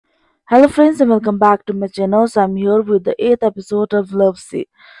Hello friends and welcome back to my channel. So I'm here with the 8th episode of Love Sea.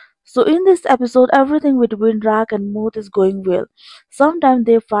 So in this episode everything between Rak and Moot is going well. Sometimes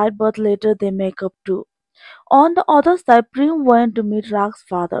they fight but later they make up too. On the other side, Prim went to meet Rak's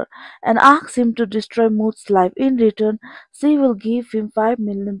father and asked him to destroy Moot's life. In return, she will give him 5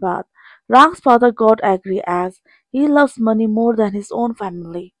 million baht. Rak's father got angry as he loves money more than his own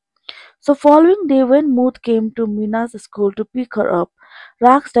family. So following day when Moot came to Mina's school to pick her up,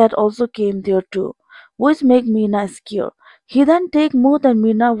 Rak's dad also came there too, which made Mina scared. He then take Moot and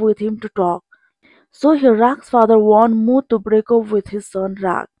Mina with him to talk. So here Rak's father warned Moot to break up with his son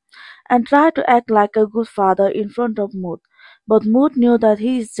Rak and try to act like a good father in front of Moot. But Moot knew that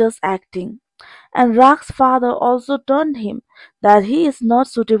he is just acting. And Rak's father also told him that he is not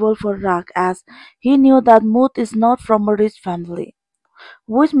suitable for Rak as he knew that Moot is not from a rich family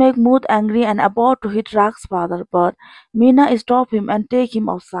which make Mood angry and about to hit Rak's father, but Meena stop him and take him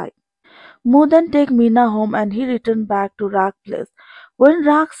outside. Mood then take Meena home and he returned back to Rak's place. When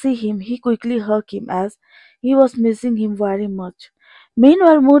Rak see him, he quickly hugged him as he was missing him very much.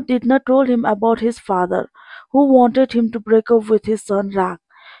 Meanwhile, Mood did not told him about his father, who wanted him to break up with his son Rak.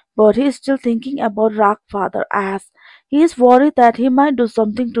 But he is still thinking about Rak's father as he is worried that he might do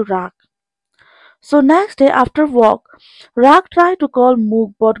something to Rak. So next day after walk, Rak tried to call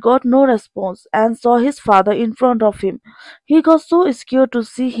Mook but got no response and saw his father in front of him. He got so scared to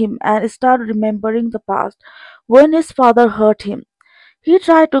see him and started remembering the past when his father hurt him. He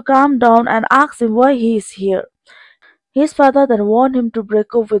tried to calm down and asked him why he is here. His father then warned him to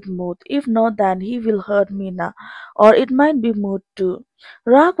break up with Mood, if not then he will hurt Meena, or it might be Mood too.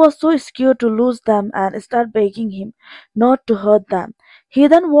 Rak was so scared to lose them and started begging him not to hurt them. He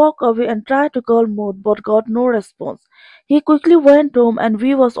then walked away and tried to call Mood but got no response. He quickly went home and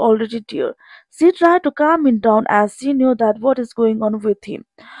Vi was already there. She tried to calm him down as she knew that what is going on with him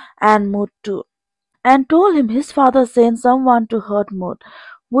and Mood too, and told him his father sent someone to hurt Mood,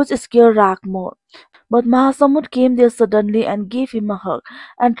 which scared Rak more. But Mahasamut came there suddenly and gave him a hug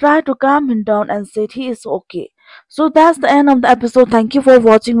and tried to calm him down and said he is okay. So that's the end of the episode. Thank you for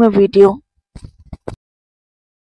watching my video.